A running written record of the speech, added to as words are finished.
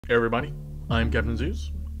Everybody, I'm Captain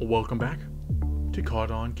Zeus. Welcome back to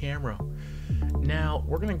Caught on Camera. Now,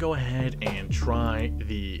 we're going to go ahead and try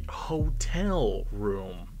the hotel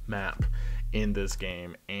room map in this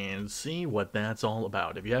game and see what that's all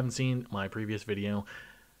about. If you haven't seen my previous video,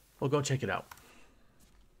 well, go check it out.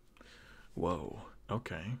 Whoa,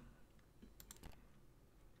 okay.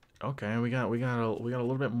 Okay, we got a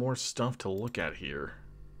little bit more stuff to look at here.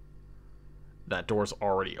 That door's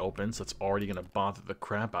already open, so it's already gonna bother the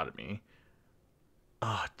crap out of me.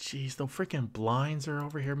 Ah, oh, jeez, the freaking blinds are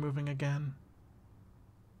over here moving again.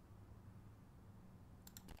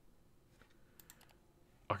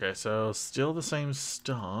 Okay, so still the same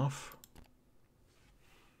stuff.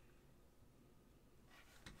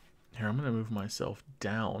 Here, I'm gonna move myself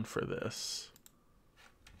down for this.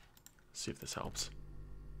 See if this helps.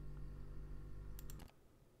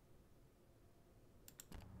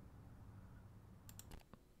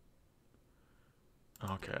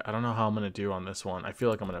 Okay, I don't know how I'm going to do on this one. I feel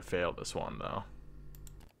like I'm going to fail this one, though.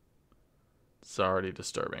 It's already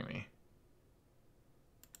disturbing me.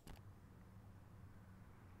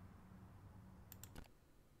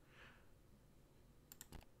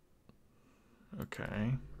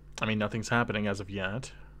 Okay. I mean, nothing's happening as of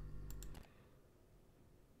yet.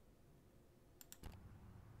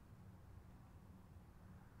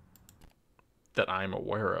 That I'm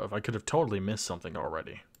aware of. I could have totally missed something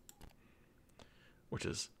already, which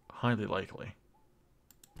is highly likely.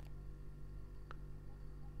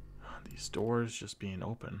 These doors just being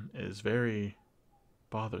open is very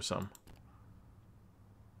bothersome.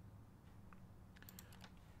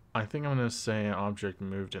 I think I'm going to say an object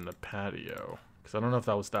moved in the patio, because I don't know if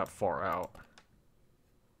that was that far out.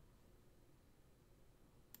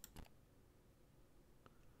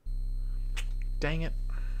 Dang it.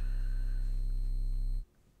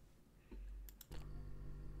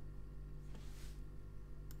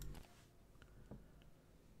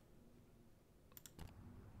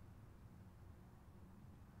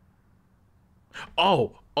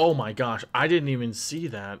 Oh my gosh, I didn't even see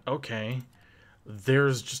that. Okay.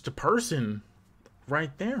 There's just a person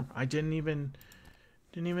right there. I didn't even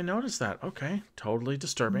notice that. Okay, totally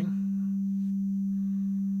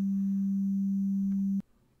disturbing.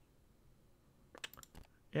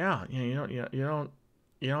 Yeah, you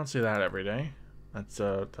don't see that every day. That's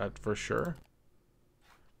that for sure.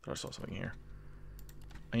 Thought I saw something here.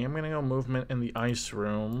 I am gonna go movement in the ice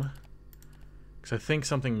room. Because I think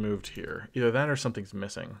something moved here. Either that or something's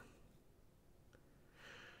missing.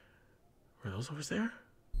 Were those always there?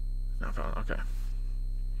 No, I found it. Okay.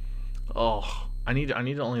 Oh, I need to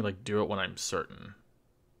only like do it when I'm certain.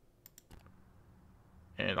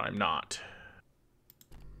 And I'm not.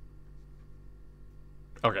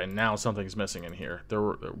 Okay, now something's missing in here. There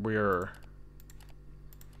were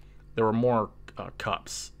more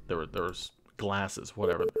cups. There was glasses,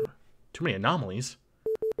 whatever. Too many anomalies.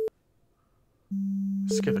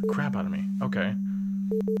 Scare the crap out of me. Okay.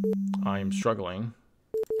 I'm struggling.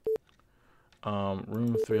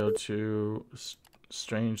 Room 302.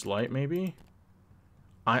 Strange light, maybe?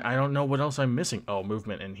 I don't know what else I'm missing. Oh,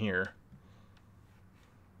 movement in here.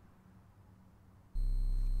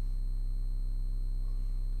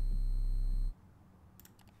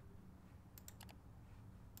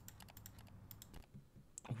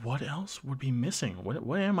 What else would be missing?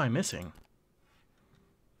 What am I missing?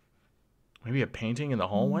 Maybe a painting in the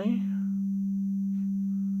hallway?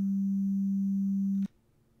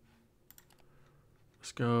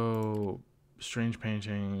 Let's go strange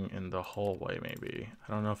painting in the hallway, maybe.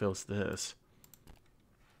 I don't know if it was this.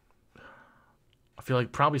 I feel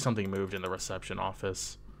like probably something moved in the reception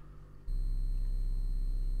office.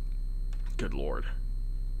 Good lord.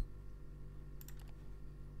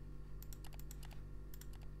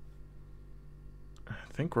 I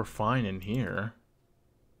think we're fine in here.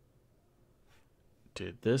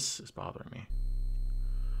 Dude, this is bothering me.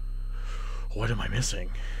 What am I missing?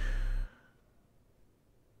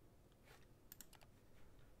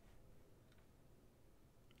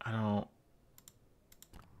 I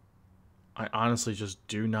honestly just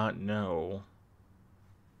do not know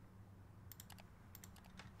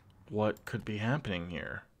what could be happening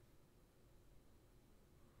here.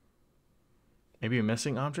 Maybe a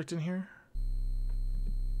missing object in here?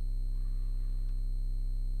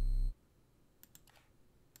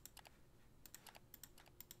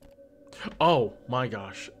 Oh my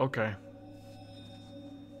gosh. Okay.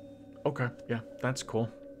 Okay, yeah, that's cool.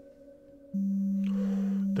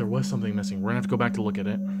 There was something missing. We're gonna have to go back to look at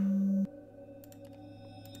it.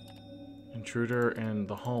 Intruder in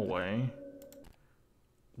the hallway.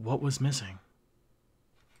 What was missing?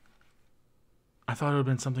 I thought it would have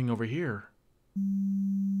been something over here.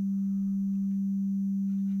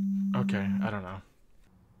 Okay, I don't know.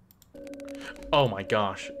 Oh my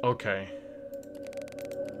gosh, okay.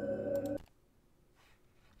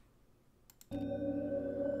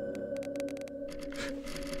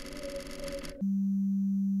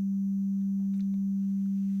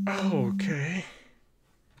 Okay.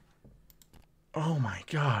 Oh my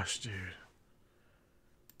gosh, dude.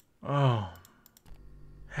 Oh.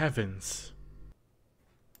 Heavens.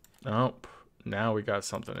 Nope. Now we got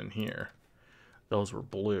something in here. Those were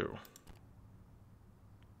blue.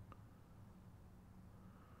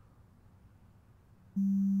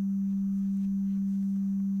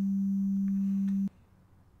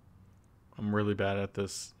 I'm really bad at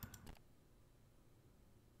this.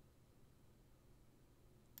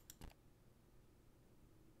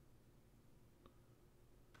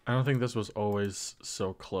 I don't think this was always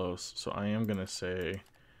so close, so I am gonna say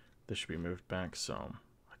this should be moved back some.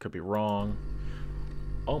 I could be wrong.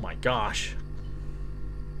 Oh my gosh.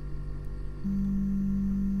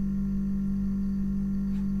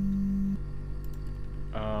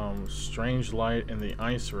 Strange light in the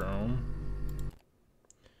ice room.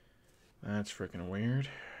 That's freaking weird.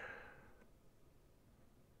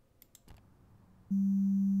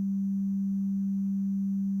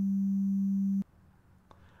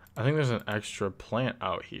 I think there's an extra plant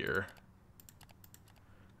out here.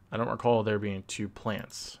 I don't recall there being 2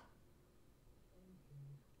 plants.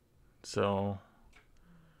 So...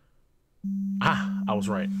 Ah! I was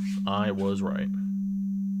right. I was right.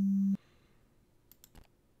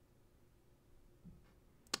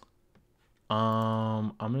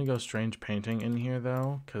 I'm gonna go strange painting in here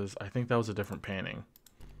though, because I think that was a different painting.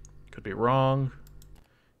 Could be wrong.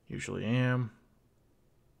 Usually am.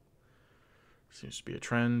 Seems to be a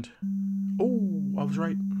trend. Oh, I was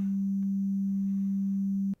right.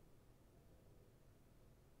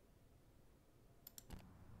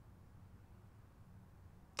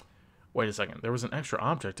 Wait a second. There was an extra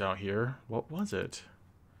object out here. What was it?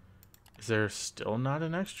 Is there still not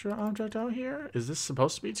an extra object out here? Is this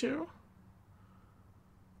supposed to be 2?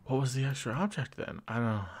 What was the extra object then? I don't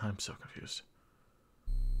know. I'm so confused.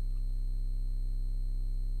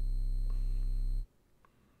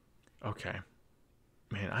 Okay.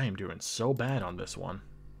 Man, I am doing so bad on this one.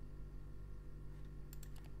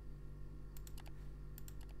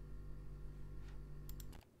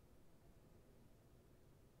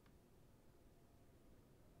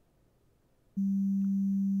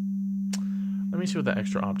 Let me see what the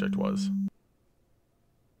extra object was.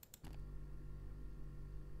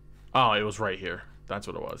 Oh, it was right here. That's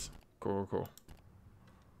what it was. Cool, cool,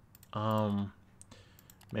 cool.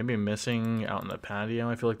 Maybe missing out in the patio.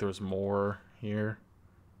 I feel like there was more here.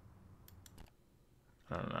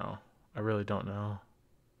 I don't know. I really don't know.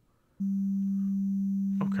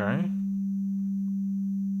 Okay.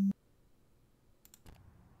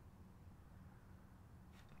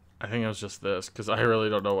 I think it was just this, because I really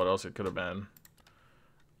don't know what else it could have been.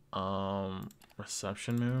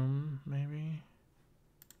 Reception room, maybe?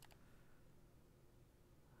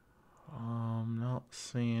 Not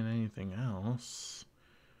seeing anything else.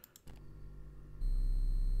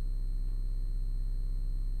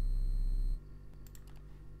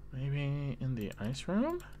 Maybe in the ice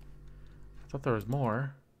room? I thought there was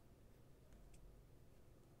more.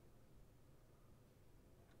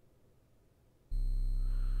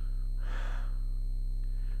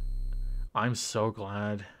 I'm so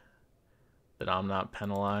glad that I'm not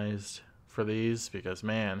penalized for these because,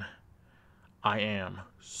 man, I am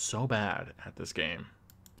so bad at this game.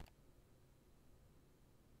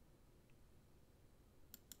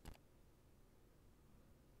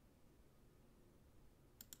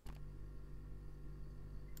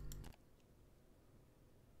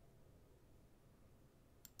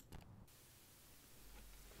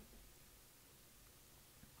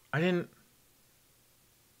 I didn't...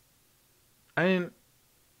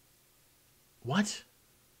 What?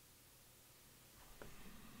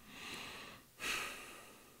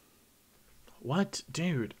 What?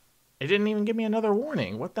 Dude. It didn't even give me another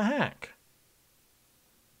warning. What the heck?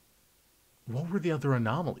 What were the other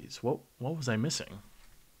anomalies? What was I missing?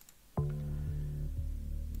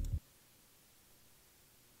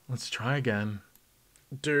 Let's try again.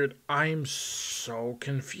 Dude, I'm so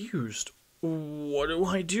confused. What do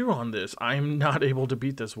I do on this? I'm not able to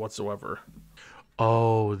beat this whatsoever.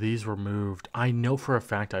 Oh, these were moved. I know for a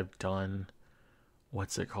fact I've done...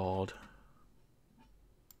 What's it called?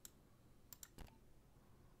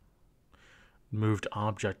 Moved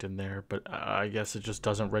object in there, but I guess it just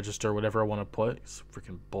doesn't register whatever I want to put. It's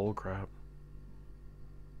freaking bull crap.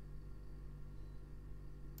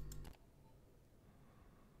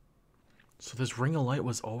 So this ring of light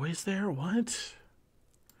was always there? What?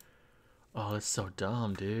 Oh, that's so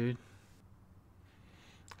dumb, dude.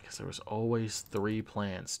 I guess there was always 3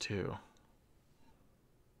 plants, too.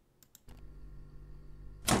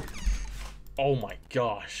 Oh my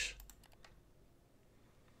gosh.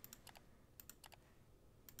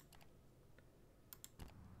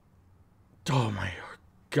 Oh my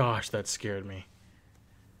gosh, that scared me.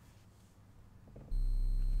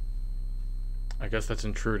 I guess that's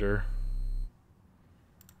intruder.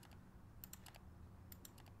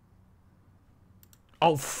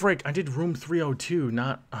 Oh frick, I did room 302,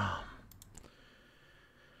 not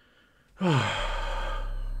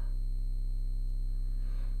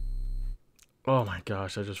Oh my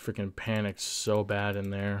gosh, I just freaking panicked so bad in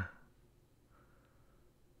there.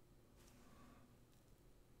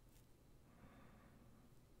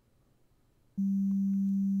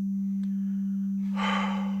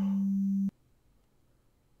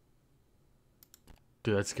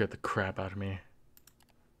 Dude, that scared the crap out of me.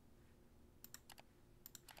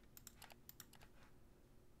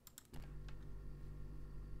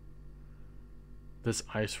 This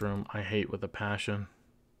ice room I hate with a passion.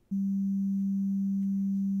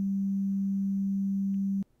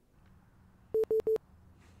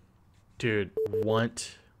 Dude,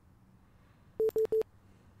 what?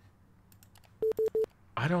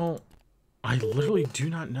 I literally do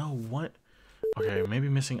not know what. Okay, maybe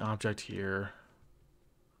missing object here.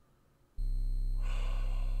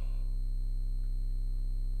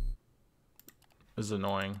 This is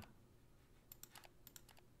annoying.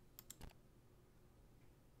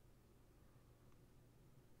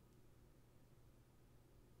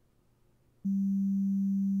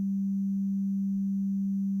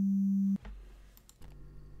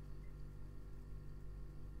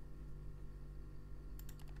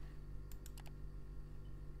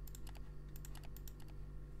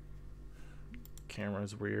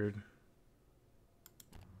 Camera's weird.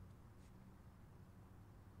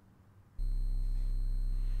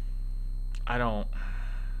 I don't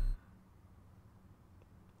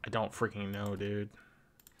freaking know, dude.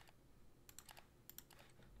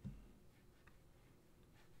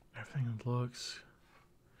 Everything looks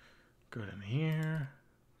good in here.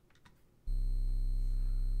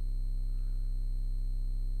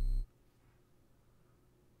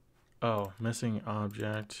 Oh, missing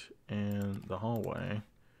object in the hallway.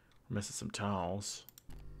 We're missing some towels.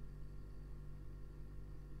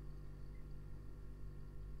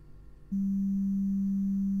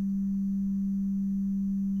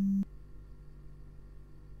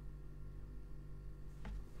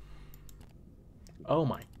 Oh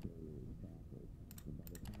my.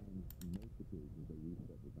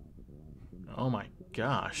 Oh my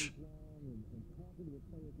gosh.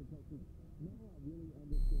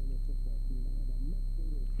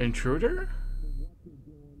 Intruder?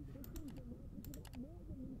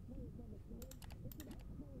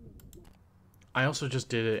 I also just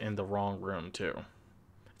did it in the wrong room too.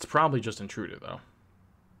 It's probably just intruder though.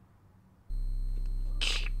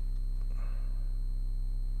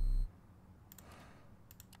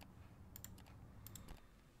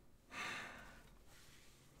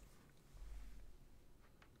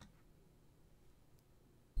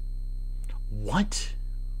 What?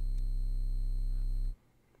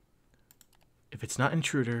 If it's not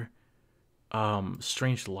intruder,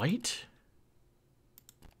 strange light?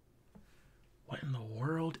 What in the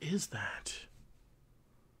world is that?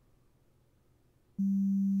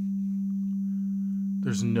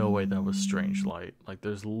 There's no way that was strange light. Like,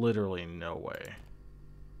 there's literally no way.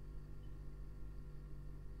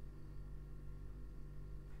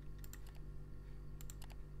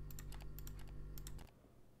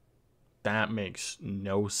 That makes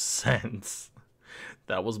no sense.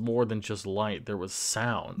 That was more than just light. There was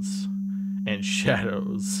sounds and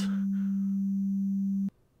shadows.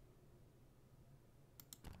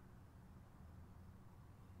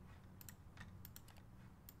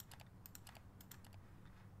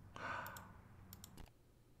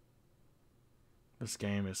 This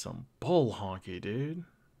game is some bull honky, dude.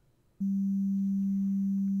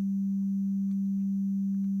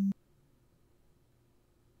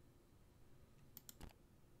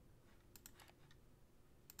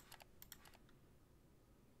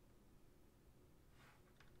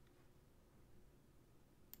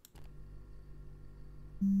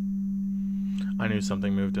 I knew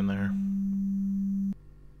something moved in there.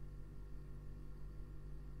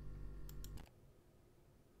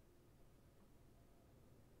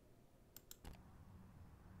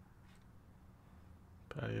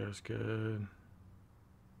 Patio's good.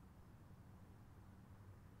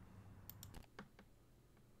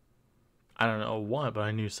 I don't know what, but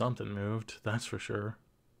I knew something moved. That's for sure.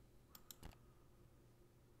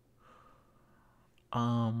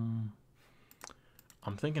 I'm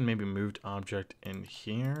thinking maybe moved object in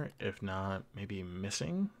here. If not, maybe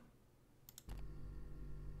missing.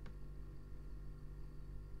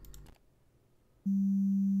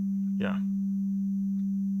 Yeah.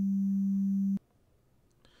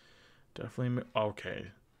 Definitely. Okay.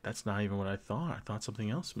 That's not even what I thought. I thought something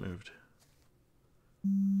else moved.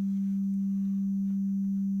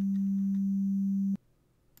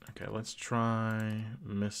 Okay, let's try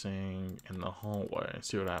missing in the hallway.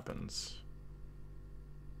 See what happens.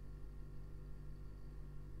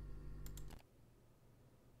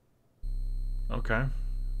 Okay.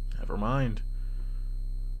 Never mind.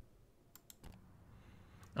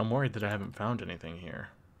 I'm worried that I haven't found anything here.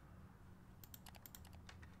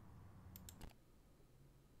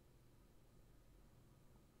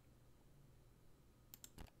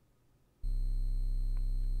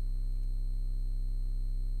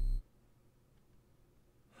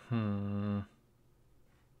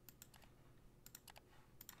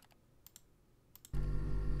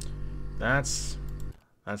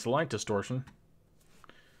 That's light distortion.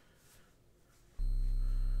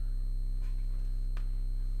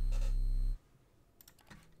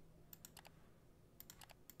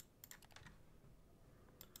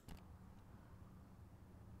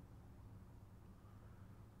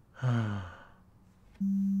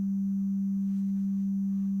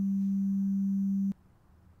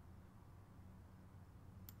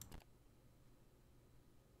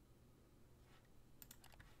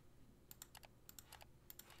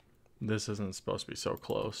 This isn't supposed to be so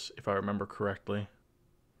close, if I remember correctly.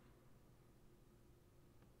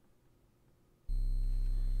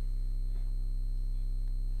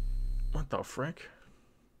 What the frick?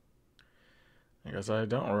 I guess I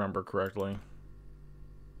don't remember correctly.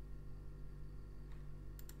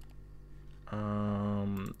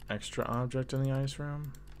 Extra object in the ice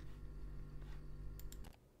room?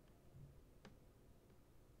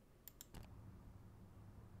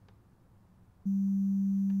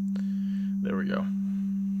 There we go.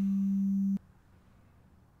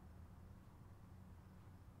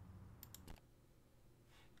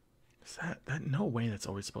 Is that no way that's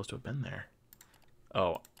always supposed to have been there.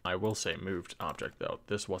 Oh, I will say moved object though.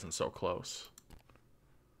 This wasn't so close.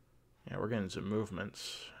 Yeah, we're getting some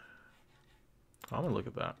movements. I'm gonna look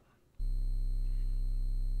at that.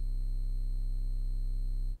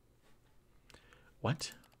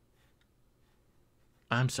 What?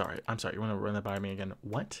 I'm sorry. You want to run that by me again?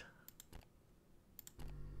 What?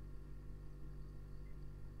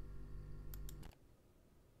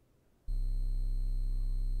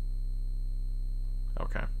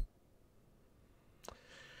 Okay.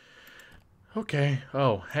 Okay.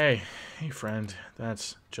 Oh, hey. Hey, friend.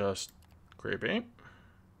 That's just creepy.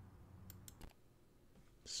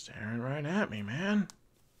 Staring right at me, man.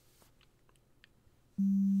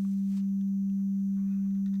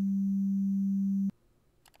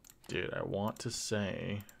 Dude, I want to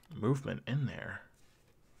say movement in there.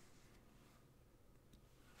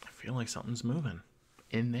 I feel like something's moving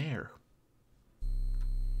in there.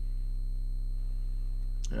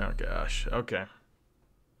 Oh, gosh. Okay.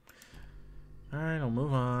 All right, I'll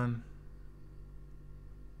move on.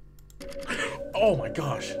 Oh, my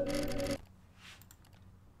gosh.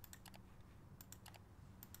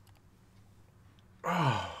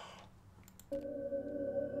 Oh.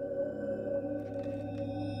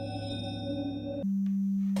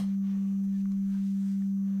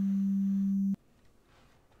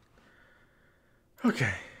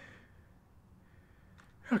 Okay.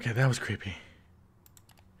 Okay, that was creepy.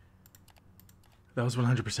 That was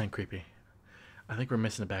 100% creepy. I think we're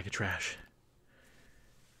missing a bag of trash.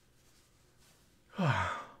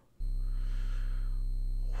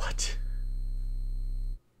 What?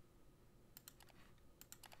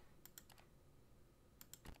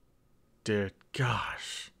 Dude,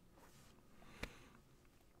 gosh.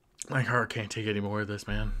 My heart can't take any more of this,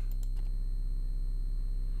 man.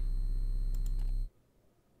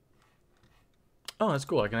 Oh, that's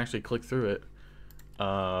cool. I can actually click through it.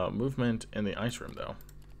 Movement in the ice room, though.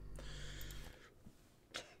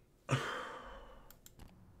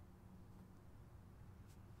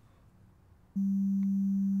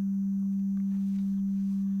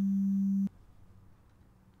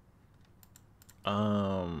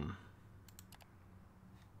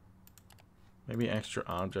 Maybe extra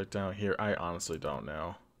object down here. I honestly don't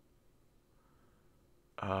know.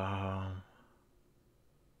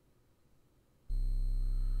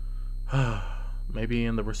 Maybe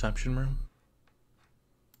in the reception room?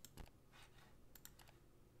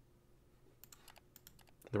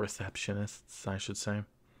 The receptionists, I should say.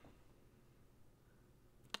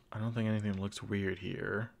 I don't think anything looks weird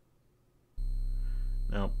here.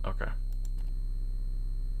 Nope, okay.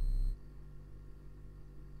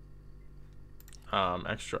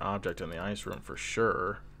 Extra object in the ice room for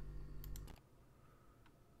sure.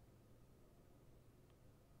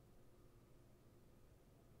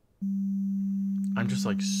 I'm just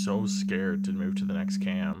like so scared to move to the next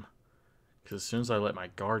cam. Because as soon as I let my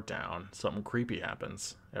guard down, something creepy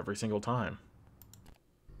happens every single time.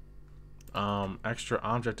 Extra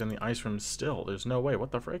object in the ice room still. There's no way.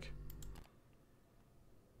 What the frick?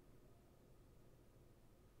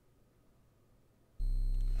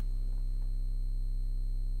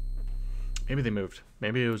 Maybe they moved.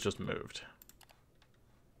 Maybe it was just moved.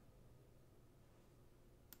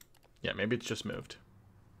 Yeah, maybe it's just moved.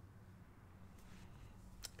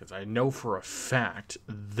 Because I know for a fact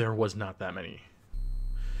there was not that many.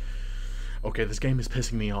 Okay, this game is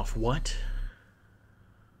pissing me off. What?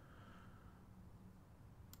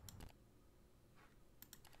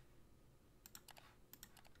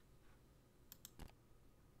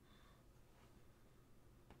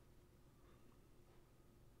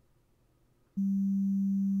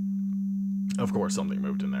 Of course, something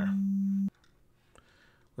moved in there.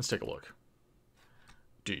 Let's take a look.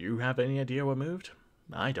 Do you have any idea what moved?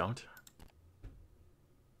 I don't.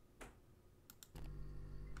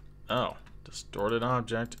 Oh, distorted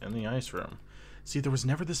object in the ice room. See, there was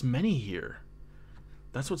never this many here.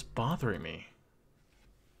 That's what's bothering me.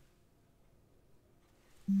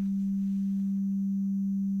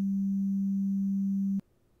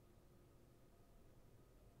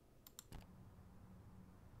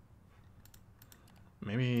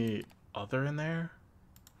 Maybe other in there?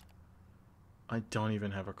 I don't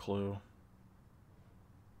even have a clue.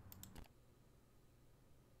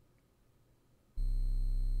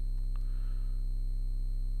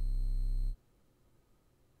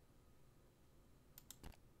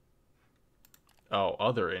 Oh,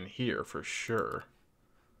 other in here for sure.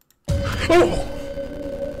 Oh!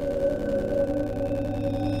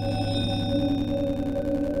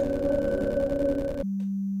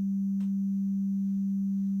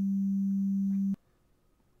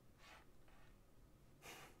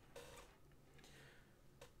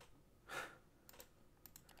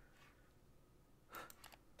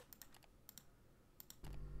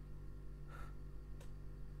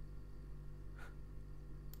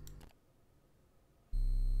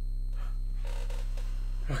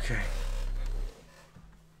 Okay.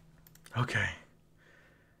 Okay.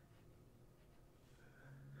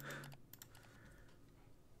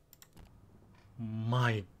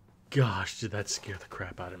 My gosh, did that scare the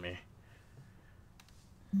crap out of me.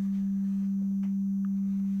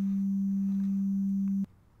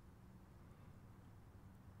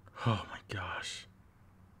 Oh my gosh.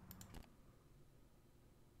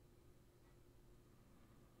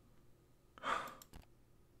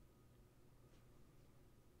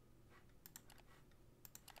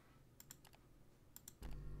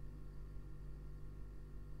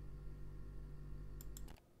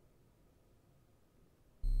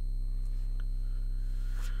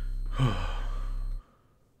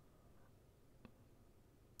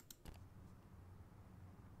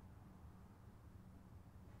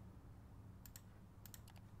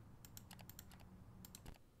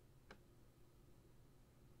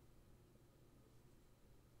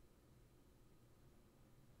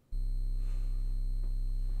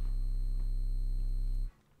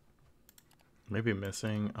 Maybe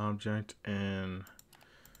missing object in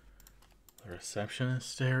the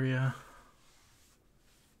receptionist area.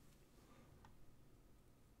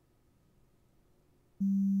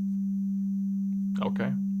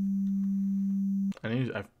 Okay.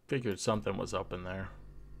 I figured something was up in there.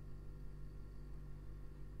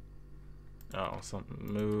 Oh, something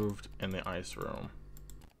moved in the ice room.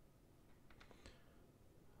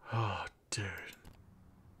 Oh, dude.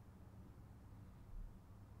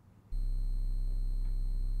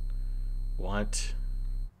 What?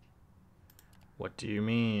 What do you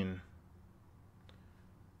mean?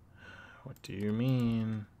 What do you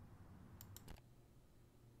mean?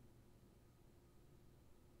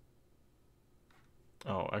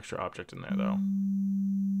 Oh, extra object in there, though.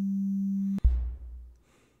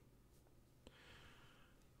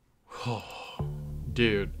 Oh,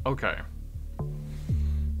 dude, okay.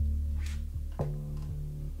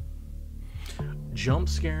 Jump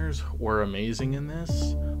scares were amazing in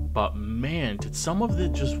this, but man, did some of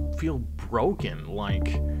it just feel broken.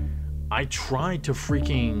 Like, I tried to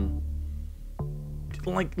freaking...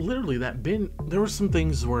 Like, literally, that bin... There were some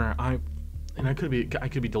things where I could be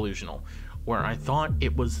delusional, where I thought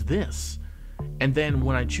it was this. And then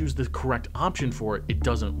when I choose the correct option for it, it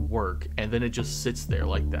doesn't work. And then it just sits there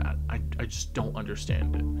like that. I just don't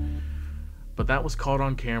understand it. But that was caught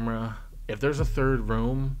on camera. If there's a third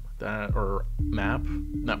room or map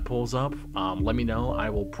that pulls up, let me know. I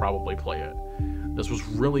will probably play it. This was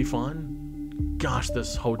really fun. Gosh,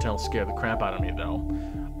 this hotel scared the crap out of me though.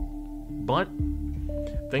 But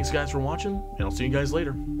thanks guys for watching, and I'll see you guys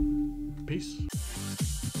later. Peace.